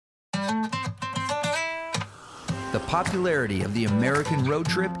The popularity of the American road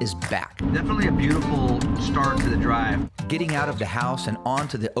trip is back. Definitely a beautiful start to the drive. Getting out of the house and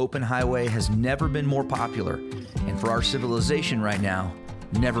onto the open highway has never been more popular, and for our civilization right now,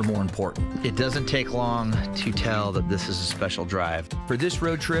 never more important. It doesn't take long to tell that this is a special drive. For this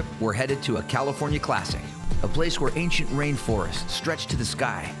road trip, we're headed to a California classic, a place where ancient rainforests stretch to the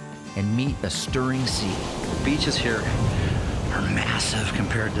sky and meet a stirring sea. The beaches here are massive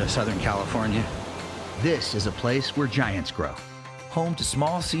compared to Southern California. This is a place where giants grow, home to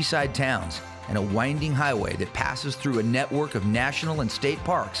small seaside towns and a winding highway that passes through a network of national and state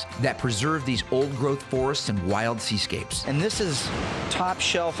parks that preserve these old-growth forests and wild seascapes. And this is top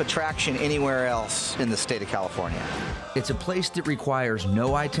shelf attraction anywhere else in the state of California. It's a place that requires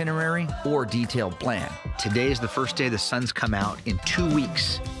no itinerary or detailed plan. Today's the first day the sun's come out in 2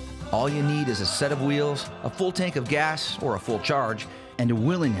 weeks. All you need is a set of wheels, a full tank of gas or a full charge, and a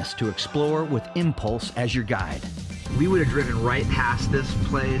willingness to explore with impulse as your guide. We would have driven right past this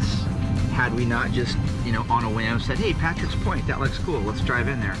place had we not just, on a whim said, hey, Patrick's Point, that looks cool, let's drive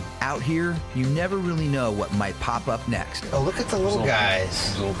in there. Out here, you never really know what might pop up next. Oh, look at the little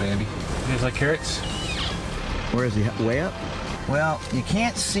guys. Little Bambi. You guys like carrots? Where is he? Way up? Well, you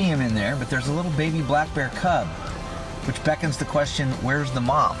can't see him in there, but there's a little baby black bear cub, which beckons the question, where's the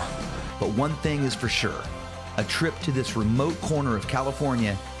mom? But one thing is for sure, a trip to this remote corner of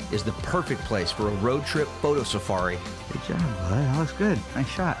California is the perfect place for a road trip photo safari. Good job, bud. That looks good. Nice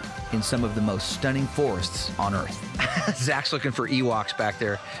shot. In some of the most stunning forests on Earth. Zach's looking for Ewoks back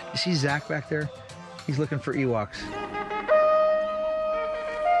there. You see Zach back there? He's looking for Ewoks.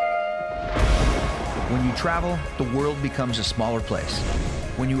 When you travel, the world becomes a smaller place.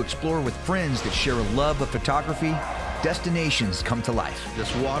 When you explore with friends that share a love of photography, destinations come to life.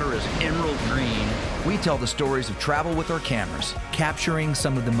 This water is emerald green. We tell the stories of travel with our cameras, capturing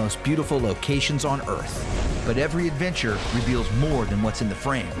some of the most beautiful locations on Earth. But every adventure reveals more than what's in the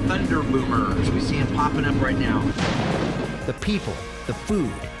frame. Thunder boomers, we see them popping up right now. The people, the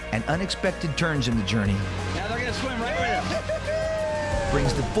food, and unexpected turns in the journey. Now they're gonna swim right with us.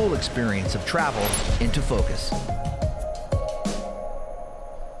 Brings the full experience of travel into focus.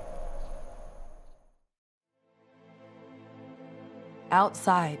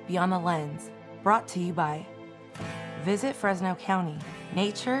 Outside, Beyond the Lens, brought to you by Visit Fresno County,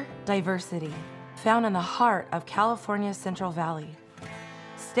 nature, diversity, found in the heart of California's Central Valley.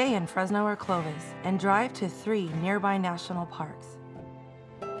 Stay in Fresno or Clovis and drive to 3 nearby national parks.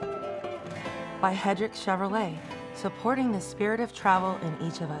 By Hedrick Chevrolet, supporting the spirit of travel in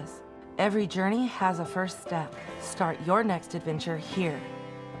each of us. Every journey has a first step. Start your next adventure here.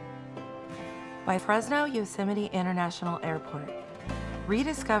 By Fresno Yosemite International Airport.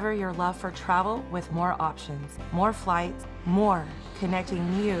 Rediscover your love for travel with more options, more flights, more connecting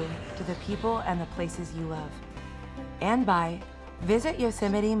you to the people and the places you love. And by Visit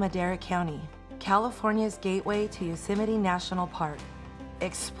Yosemite Madera County, California's gateway to Yosemite National Park.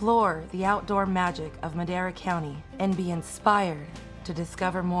 Explore the outdoor magic of Madera County and be inspired to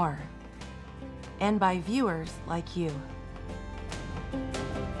discover more. And by viewers like you.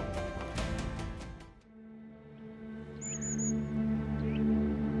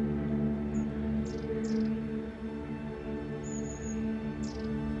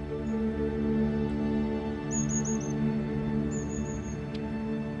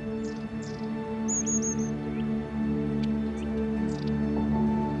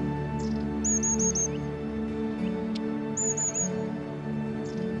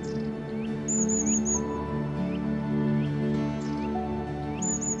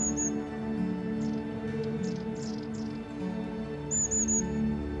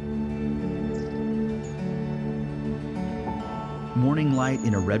 Morning light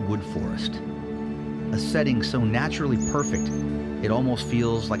in a redwood forest. A setting so naturally perfect, it almost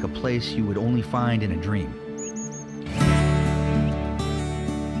feels like a place you would only find in a dream.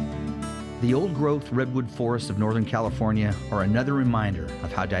 The old-growth redwood forests of Northern California are another reminder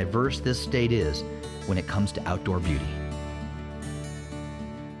of how diverse this state is when it comes to outdoor beauty.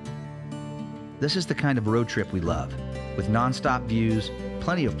 This is the kind of road trip we love, with non-stop views,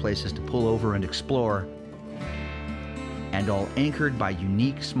 plenty of places to pull over and explore, and all anchored by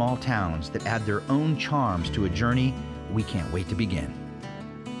unique small towns that add their own charms to a journey we can't wait to begin.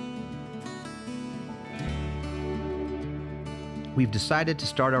 We've decided to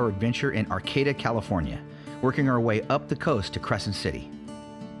start our adventure in Arcata, California, working our way up the coast to Crescent City.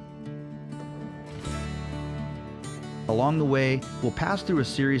 Along the way, we'll pass through a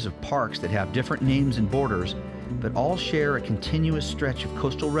series of parks that have different names and borders, but all share a continuous stretch of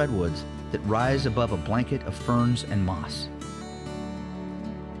coastal redwoods that rise above a blanket of ferns and moss.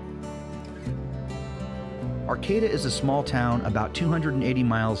 Arcata is a small town about 280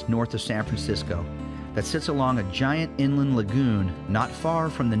 miles north of San Francisco that sits along a giant inland lagoon not far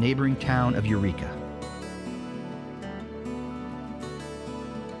from the neighboring town of Eureka.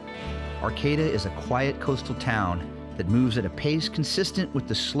 Arcata is a quiet coastal town that moves at a pace consistent with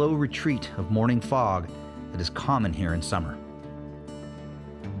the slow retreat of morning fog that is common here in summer.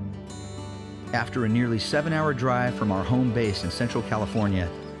 After a nearly 7-hour drive from our home base in Central California,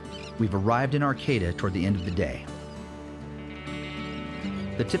 we've arrived in Arcata toward the end of the day.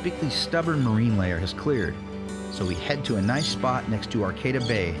 The typically stubborn marine layer has cleared, so we head to a nice spot next to Arcata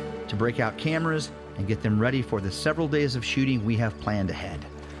Bay to break out cameras and get them ready for the several days of shooting we have planned ahead.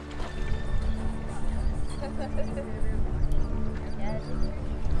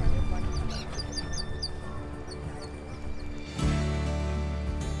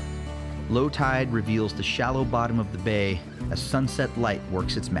 Low tide reveals the shallow bottom of the bay as sunset light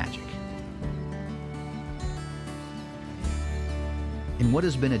works its magic. In what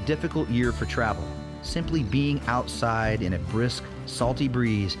has been a difficult year for travel, simply being outside in a brisk, salty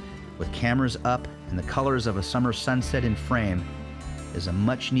breeze with cameras up and the colors of a summer sunset in frame is a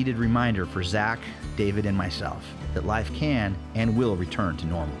much-needed reminder for Zach, David, and myself that life can and will return to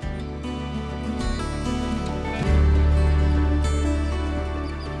normal.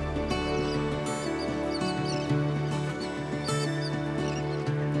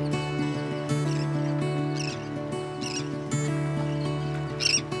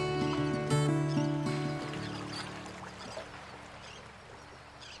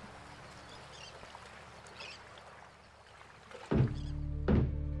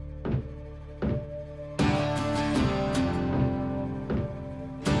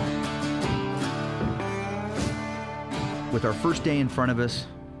 With our first day in front of us,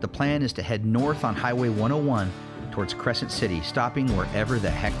 the plan is to head north on Highway 101 towards Crescent City, stopping wherever the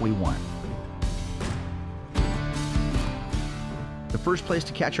heck we want. The first place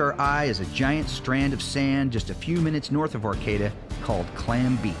to catch our eye is a giant strand of sand just a few minutes north of Arcata called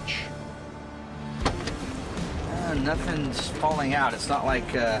Clam Beach. Nothing's falling out. It's not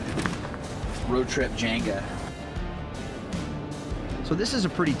like road trip Jenga. So this is a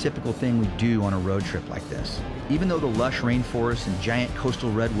pretty typical thing we do on a road trip like this. Even though the lush rainforests and giant coastal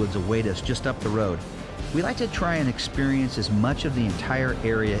redwoods await us just up the road, we like to try and experience as much of the entire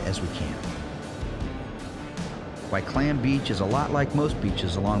area as we can. While Clam Beach is a lot like most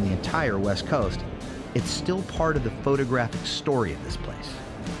beaches along the entire West Coast, it's still part of the photographic story of this place.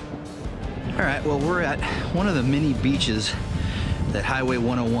 All right, well, we're at one of the many beaches that Highway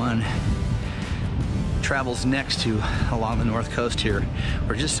 101 travels next to along the north coast here.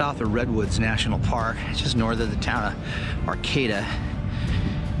 We're just south of Redwoods National Park, just north of the town of Arcata.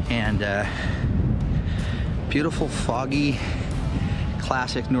 And beautiful, foggy,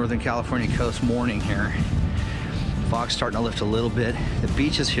 classic Northern California coast morning here. Fog's starting to lift a little bit. The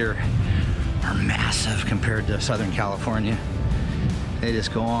beaches here are massive compared to Southern California. They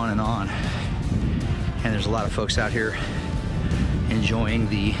just go on. And there's a lot of folks out here enjoying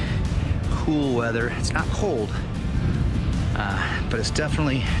the cool weather. It's not cold, but it's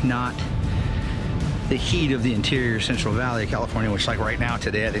definitely not the heat of the interior Central Valley of California, which like right now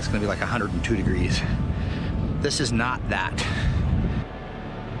today, I think it's gonna be like 102 degrees. This is not that.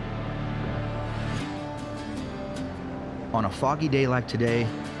 On a foggy day like today,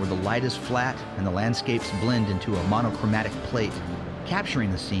 where the light is flat and the landscapes blend into a monochromatic plate,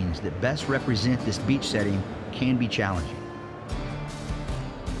 capturing the scenes that best represent this beach setting can be challenging.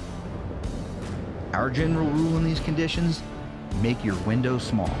 Our general rule in these conditions: make your window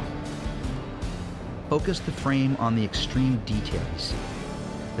small. Focus the frame on the extreme detail you see,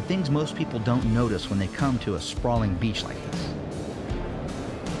 the things most people don't notice when they come to a sprawling beach like this.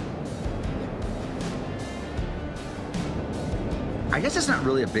 I guess it's not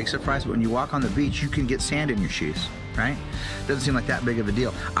really a big surprise, but when you walk on the beach, you can get sand in your shoes, right? Doesn't seem like that big of a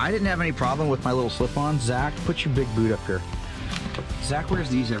deal. I didn't have any problem with my little slip-on. Zach, put your big boot up here. Zach wears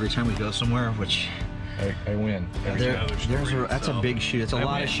these every time we go somewhere, which... I win every time. That's a big shoe. It's a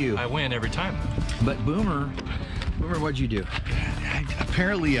lot of shoe. I win every time. But Boomer, what'd you do?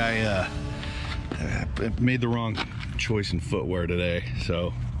 Apparently I made the wrong choice in footwear today,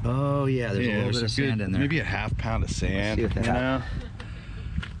 so... Oh yeah, there's a little bit of sand in there. Maybe a half pound of sand, you know?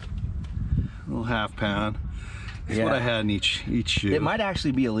 A little half pound. That's what I had in each shoe. It might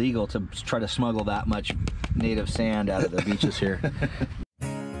actually be illegal to try to smuggle that much native sand out of the beaches here.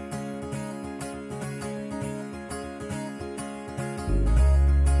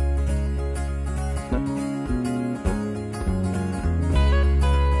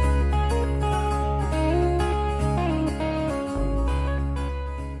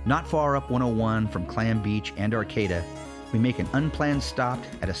 Not far up 101 from Clam Beach and Arcata, we make an unplanned stop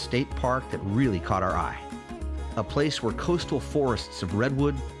at a state park that really caught our eye. A place where coastal forests of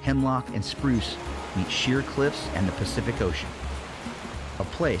redwood, hemlock, and spruce meet sheer cliffs and the Pacific Ocean. A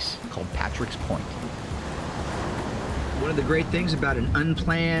place called Patrick's Point. One of the great things about an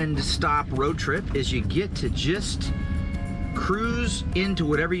unplanned stop road trip is you get to just cruise into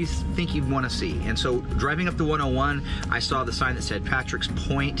whatever you think you want to see. And so driving up the 101, I saw the sign that said Patrick's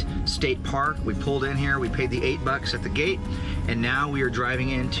Point State Park. We pulled in here, we paid the $8 at the gate, and now we are driving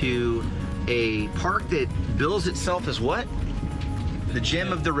into a park that bills itself as what? The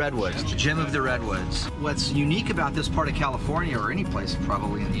Gem of the Redwoods. The Gem of the Redwoods. What's unique about this part of California, or any place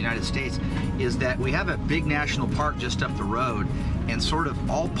probably in the United States, is that we have a big national park just up the road, and sort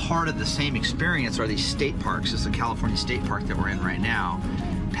of all part of the same experience are these state parks. This is the California State Park that we're in right now.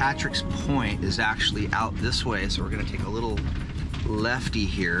 Patrick's Point is actually out this way, so we're going to take a little lefty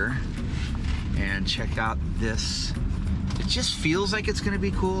here and check out this. It just feels like it's going to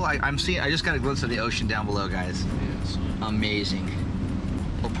be cool. I just got a glimpse of the ocean down below, guys. It's amazing.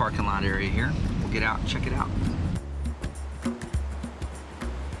 Little parking lot area here. We'll get out and check it out.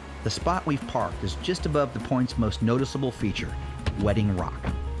 The spot we've parked is just above the point's most noticeable feature, Wedding Rock.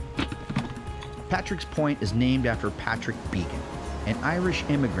 Patrick's Point is named after Patrick Beacon, an Irish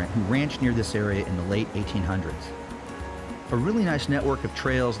immigrant who ranched near this area in the late 1800s. A really nice network of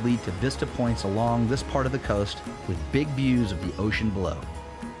trails lead to vista points along this part of the coast with big views of the ocean below.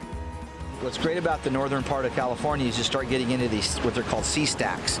 What's great about the northern part of California is you start getting into these, what they're called sea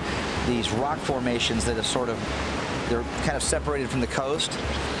stacks, these rock formations that they're kind of separated from the coast,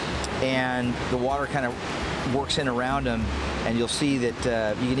 and the water kind of works in around them, and you'll see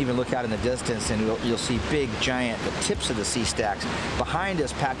that you can even look out in the distance and you'll see big, giant, the tips of the sea stacks. Behind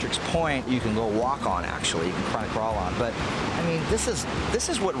us, Patrick's Point, you can go walk on, actually. You can kind of crawl on. But, I mean, this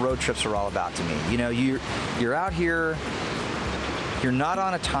is what road trips are all about to me. You know, you're out here, you're not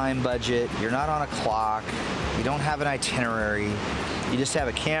on a time budget, you're not on a clock, you don't have an itinerary, you just have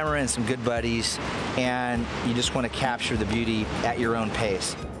a camera and some good buddies, and you just want to capture the beauty at your own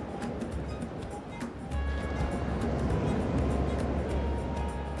pace.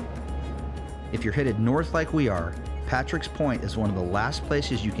 If you're headed north like we are, Patrick's Point is one of the last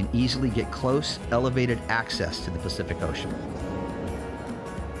places you can easily get close, elevated access to the Pacific Ocean.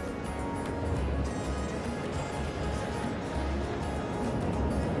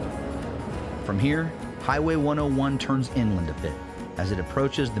 From here, Highway 101 turns inland a bit as it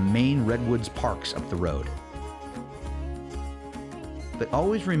approaches the main Redwoods parks up the road. But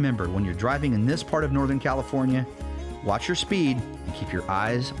always remember, when you're driving in this part of Northern California, watch your speed and keep your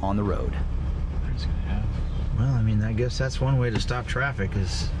eyes on the road. Well, I mean, I guess that's one way to stop traffic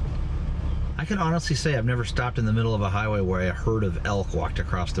is... I can honestly say I've never stopped in the middle of a highway where a herd of elk walked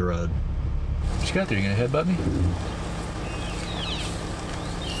across the road. What you got there? You gonna headbutt me?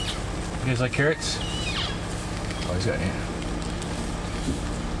 You guys like carrots? Oh, he's got you.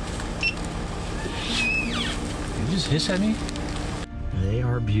 You just hiss at me? They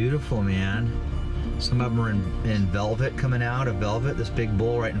are beautiful, man. Some of them are in velvet, coming out of velvet. This big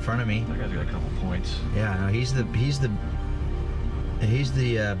bull right in front of me. That guy's got a couple points. Yeah, no, he's the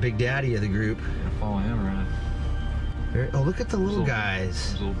big daddy of the group. Gonna follow him around. Oh, look at the little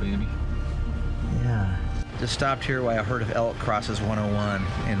guys. Little baby. Yeah. Just stopped here while a herd of elk crosses 101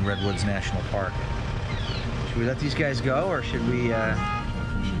 in Redwoods National Park. Should we let these guys go, or should we?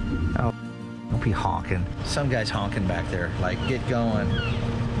 Oh, don't be honking. Some guy's honking back there. Like, get going.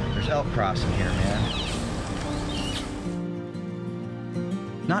 There's elk crossing here, man.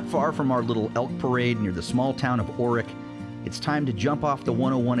 Not far from our little elk parade near the small town of Orick, it's time to jump off the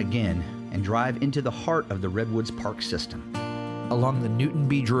 101 again and drive into the heart of the Redwoods Park system, along the Newton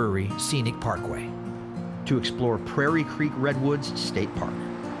B. Drury Scenic Parkway, to explore Prairie Creek Redwoods State Park.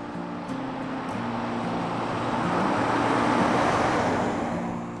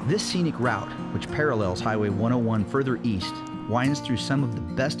 This scenic route, which parallels Highway 101 further east, winds through some of the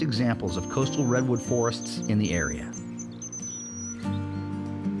best examples of coastal redwood forests in the area.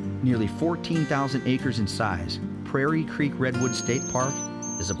 Nearly 14,000 acres in size, Prairie Creek Redwood State Park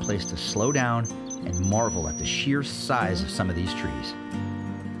is a place to slow down and marvel at the sheer size of some of these trees.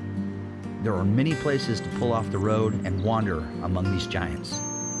 There are many places to pull off the road and wander among these giants.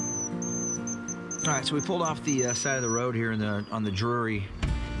 All right, so we pulled off the side of the road here on the Drury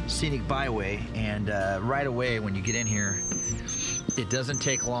Scenic Byway, and right away when you get in here, it doesn't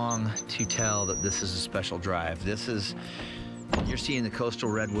take long to tell that this is a special drive. You're seeing the coastal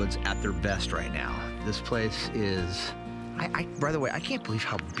redwoods at their best right now. This place is, by the way, I can't believe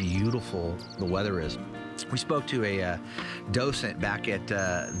how beautiful the weather is. We spoke to a docent back at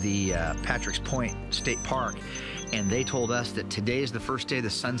the Patrick's Point State Park, and they told us that today is the first day the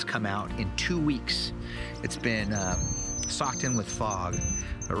sun's come out in 2 weeks. It's been socked in with fog,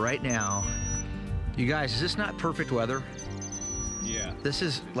 but right now, you guys, is this not perfect weather? Yeah. This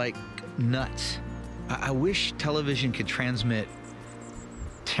is like nuts. I wish television could transmit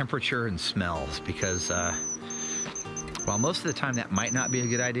temperature and smells, because while most of the time that might not be a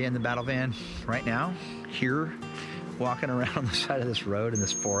good idea in the battle van, right now, here, walking around on the side of this road in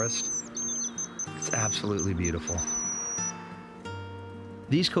this forest, it's absolutely beautiful.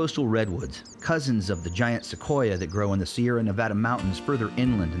 These coastal redwoods, cousins of the giant sequoia that grow in the Sierra Nevada mountains further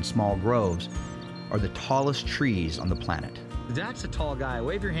inland in small groves, are the tallest trees on the planet. Zach's a tall guy.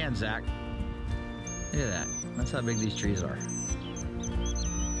 Wave your hand, Zach. Look at that. That's how big these trees are.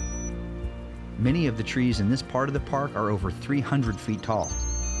 Many of the trees in this part of the park are over 300 feet tall,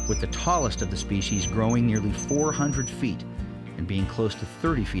 with the tallest of the species growing nearly 400 feet and being close to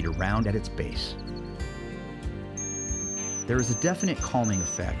 30 feet around at its base. There is a definite calming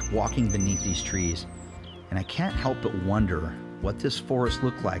effect walking beneath these trees, and I can't help but wonder what this forest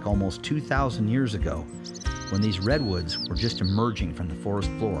looked like almost 2,000 years ago when these redwoods were just emerging from the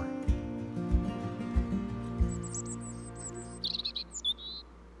forest floor.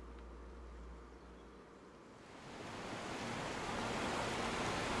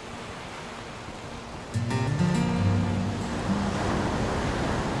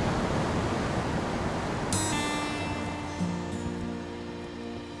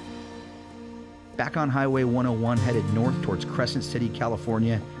 Back on Highway 101 headed north towards Crescent City,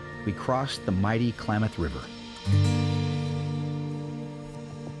 California, we crossed the mighty Klamath River.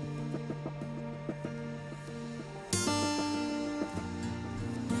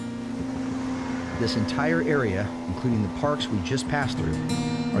 This entire area, including the parks we just passed through,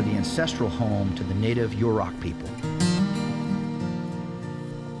 are the ancestral home to the native Yurok people.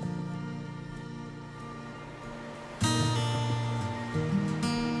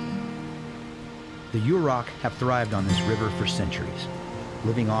 The Yurok have thrived on this river for centuries,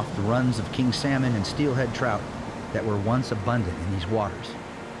 living off the runs of king salmon and steelhead trout that were once abundant in these waters.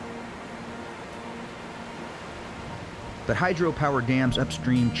 But hydropower dams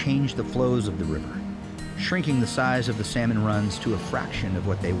upstream changed the flows of the river, shrinking the size of the salmon runs to a fraction of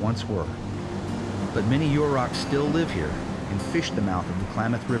what they once were. But many Yuroks still live here and fish the mouth of the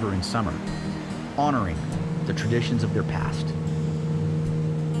Klamath River in summer, honoring the traditions of their past.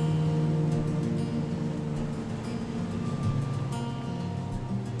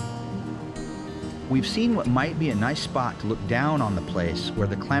 We've seen what might be a nice spot to look down on the place where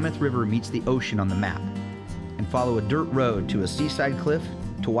the Klamath River meets the ocean on the map, and follow a dirt road to a seaside cliff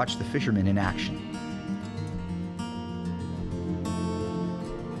to watch the fishermen in action.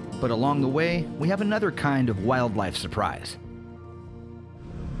 But along the way, we have another kind of wildlife surprise.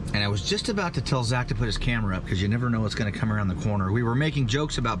 And I was just about to tell Zach to put his camera up, because you never know what's going to come around the corner. We were making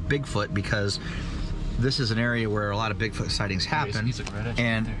jokes about Bigfoot because this is an area where a lot of Bigfoot sightings happen. He's like right at you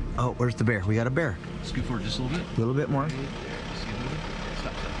And, right oh, where's the bear? We got a bear. Scoot forward just a little bit. A little bit more.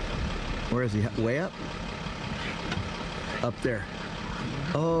 Stop. Where is he? Way up? Up there.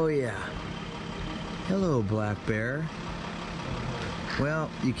 Oh, yeah. Hello, black bear. Well,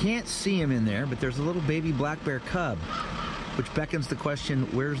 you can't see him in there, but there's a little baby black bear cub, which beckons the question,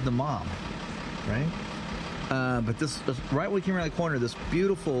 where's the mom? Right? But this, right when we came around the corner, this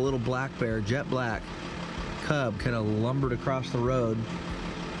beautiful little black bear, jet black cub, kind of lumbered across the road.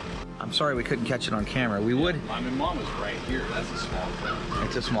 I'm sorry we couldn't catch it on camera. We would. I mean, mom was right here. That's a small cub.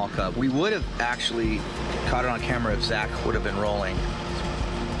 It's a small cub. We would have actually caught it on camera if Zach would have been rolling.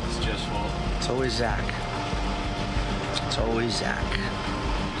 It's Jeff's fault. It's always Zach. It's always Zach.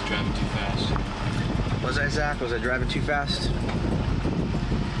 He's driving too fast. Was I, Zach? Was I driving too fast?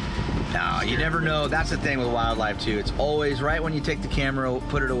 No, you never know. That's the thing with wildlife too. It's always right when you take the camera,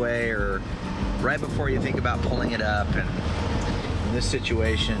 put it away, or right before you think about pulling it up. And in this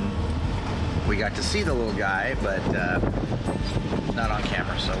situation, we got to see the little guy, but not on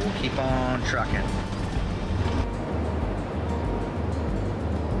camera, so we'll keep on trucking.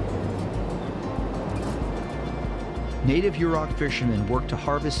 Native Yurok fishermen work to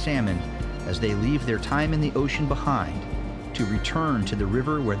harvest salmon as they leave their time in the ocean behind to return to the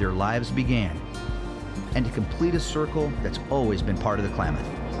river where their lives began, and to complete a circle that's always been part of the Klamath.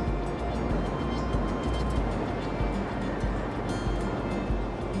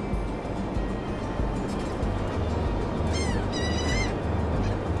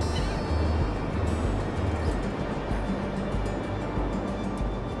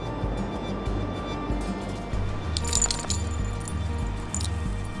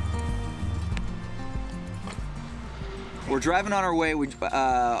 driving on our way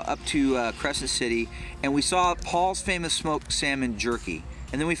up to Crescent City, and we saw Paul's famous smoked salmon jerky,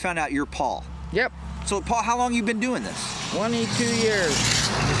 and then we found out you're Paul. Yep. So Paul, how long you been doing this? 22 years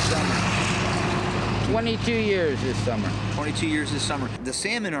this summer. 22 years this summer. 22 years this summer. The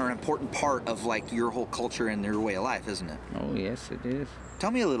salmon are an important part of like your whole culture and your way of life, isn't it? Oh yes, it is.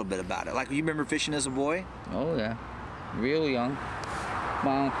 Tell me a little bit about it. Like, you remember fishing as a boy? Oh yeah, real young.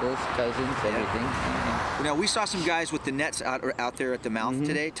 My uncles, cousins, everything. You know, we saw some guys with the nets out there at the mouth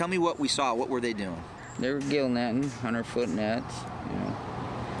today. Tell me what we saw. What were they doing? They were gill netting, 100-foot nets, you know.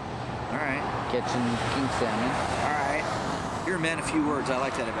 All right. Catching king salmon. All right. You're a man of few words. I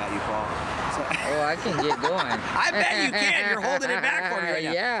like that about you, Paul. Oh, I can get going. I bet you can. You're holding it back for me right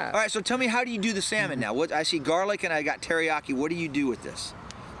now. Yeah. All right, so tell me, how do you do the salmon now? What I see garlic and I got teriyaki. What do you do with this?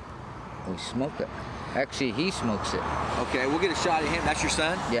 We smoke it. Actually, he smokes it. Okay, we'll get a shot at him. That's your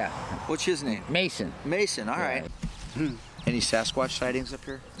son? Yeah. What's his name? Mason. Mason, all right. Any Sasquatch sightings up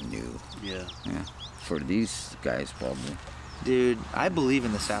here? No. Yeah. Yeah. For these guys, probably. Dude, I believe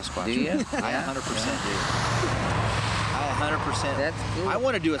in the Sasquatch. Do you? I 100% do. I 100%. That's cool. I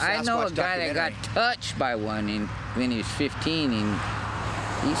want to do a Sasquatch I know a guy that got documentary. touched by one when he was 15, and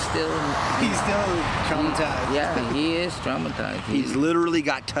he's still traumatized. Yeah, he is traumatized. He's literally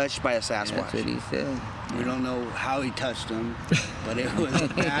got touched by a Sasquatch. That's what he said. We don't know how he touched him, but it was a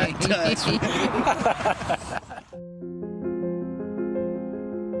bad touch.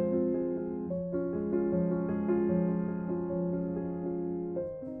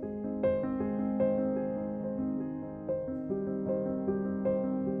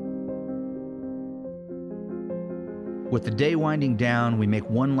 With the day winding down, we make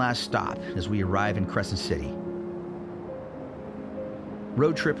one last stop as we arrive in Crescent City.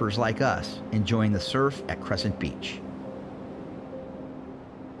 Road trippers like us enjoying the surf at Crescent Beach.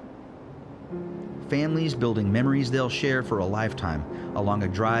 Families building memories they'll share for a lifetime along a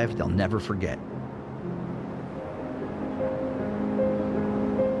drive they'll never forget.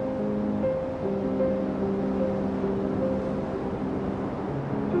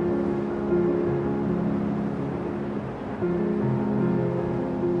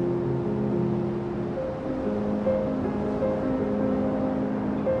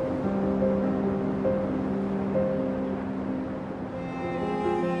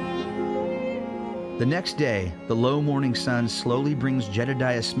 The next day, the low morning sun slowly brings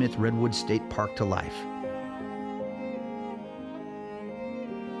Jedediah Smith Redwood State Park to life.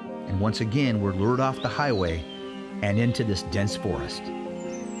 And once again, we're lured off the highway and into this dense forest.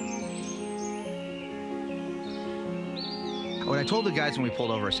 What I told the guys when we pulled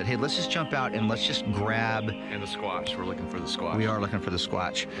over, I said, hey, let's just jump out and let's just grab. And the squash. We're looking for the squash. We are looking for the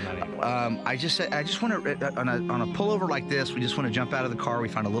squatch. I just want to, on a pullover like this, we just want to jump out of the car. We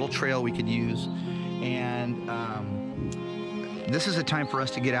found a little trail we could use. And this is a time for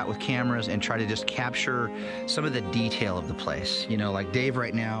us to get out with cameras and try to just capture some of the detail of the place. You know, like Dave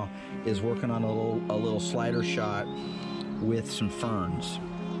right now is working on a little slider shot with some ferns.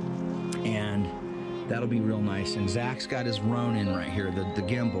 And that'll be real nice. And Zach's got his Ronin right here, the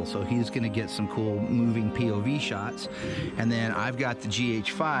gimbal, so he's gonna get some cool moving POV shots. And then I've got the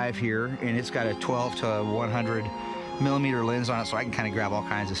GH5 here, and it's got a 12 to 100 millimeter lens on it, so I can kind of grab all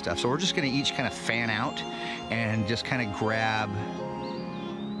kinds of stuff. So we're just gonna each kind of fan out and just kind of grab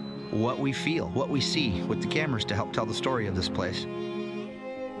what we feel, what we see with the cameras to help tell the story of this place.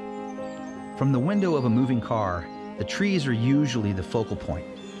 From the window of a moving car, the trees are usually the focal point.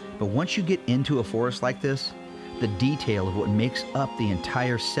 But once you get into a forest like this, the detail of what makes up the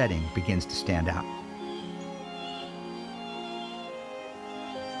entire setting begins to stand out.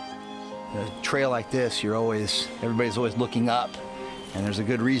 A trail like this, everybody's always looking up, and there's a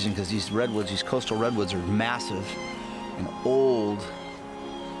good reason, because these redwoods, these coastal redwoods, are massive and old,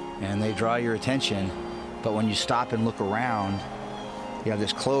 and they draw your attention. But when you stop and look around, you have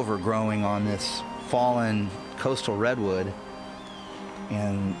this clover growing on this fallen coastal redwood,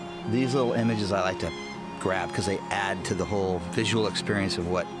 and these little images I like to grab because they add to the whole visual experience of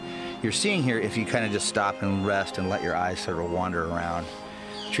what you're seeing here if you kind of just stop and rest and let your eyes sort of wander around.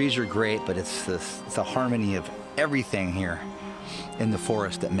 Trees are great, but it's the harmony of everything here in the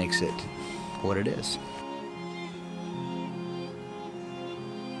forest that makes it what it is.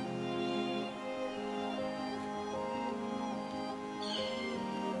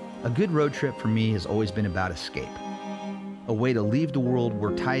 A good road trip for me has always been about escape. A way to leave the world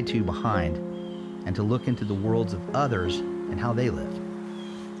we're tied to behind and to look into the worlds of others and how they live.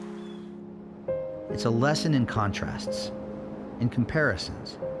 It's a lesson in contrasts, in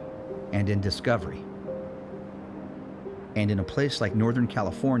comparisons, and in discovery. And in a place like Northern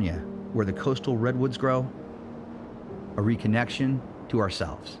California, where the coastal redwoods grow, a reconnection to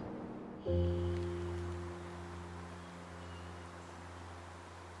ourselves.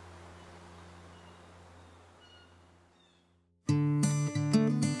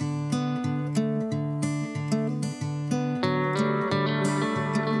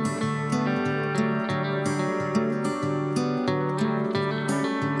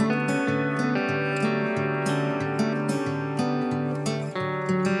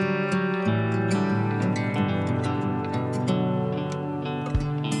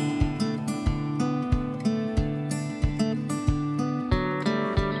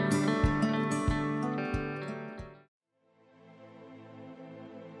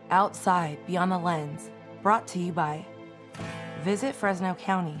 Outside Beyond the Lens, brought to you by Visit Fresno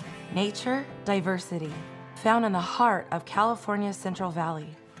County, nature, diversity, found in the heart of California's Central Valley.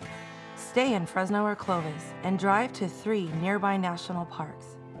 Stay in Fresno or Clovis and drive to 3 nearby national parks.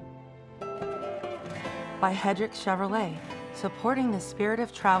 By Hedrick Chevrolet, supporting the spirit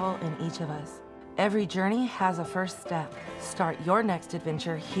of travel in each of us. Every journey has a first step. Start your next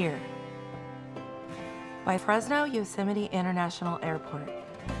adventure here. By Fresno Yosemite International Airport.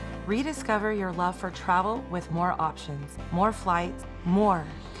 Rediscover your love for travel with more options, more flights, more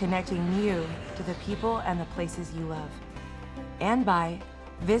connecting you to the people and the places you love. And by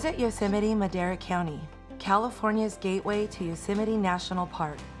Visit Yosemite Madera County, California's gateway to Yosemite National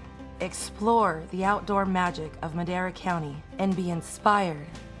Park. Explore the outdoor magic of Madera County and be inspired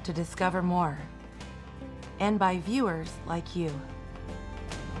to discover more. And by viewers like you.